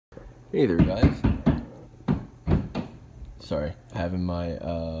Hey there, guys. Sorry, having my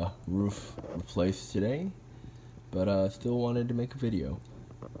roof replaced today, but still wanted to make a video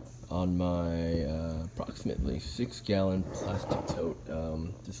on my approximately 6-gallon plastic tote.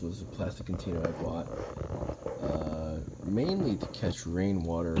 This was a plastic container I bought mainly to catch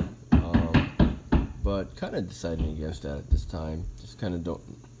rainwater, but kind of deciding against that at this time. Just kind of don't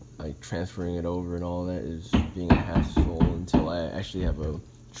like transferring it over, and all that is being a hassle until I actually have a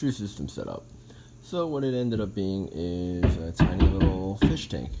true system set up. So what it ended up being is a tiny little fish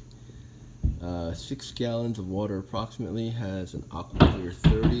tank. 6 gallons of water approximately, has an Aquaclear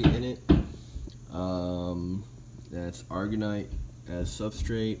 30 in it. That's Argonite as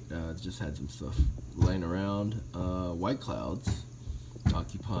substrate. Just had some stuff laying around. White clouds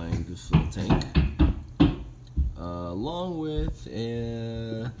occupying this little tank, along with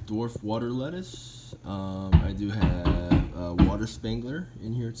a dwarf water lettuce. I do have a water spangler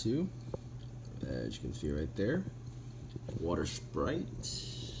in here too, as you can see right there. Water Sprite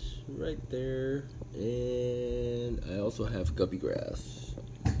right there, and I also have guppy grass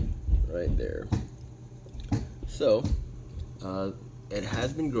right there. So it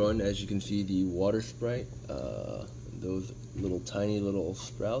has been growing, as you can see. The Water Sprite, those little tiny little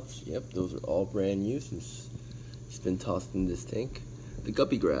sprouts, yep, those are all brand new since it's been tossed in this tank. The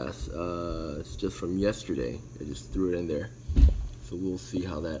guppy grass, it's just from yesterday. I just threw it in there, so we'll see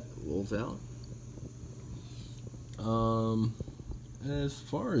how that rolls out. As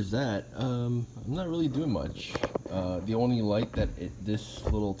far as that, I'm not really doing much. The only light that this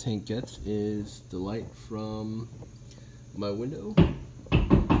little tank gets is the light from my window,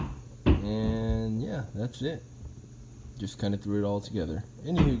 and yeah, that's it. Just kind of threw it all together.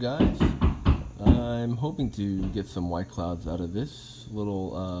 Anywho, guys, I'm hoping to get some white clouds out of this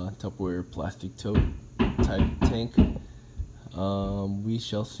little Tupperware plastic tote type tank. We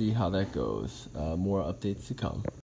shall see how that goes. More updates to come.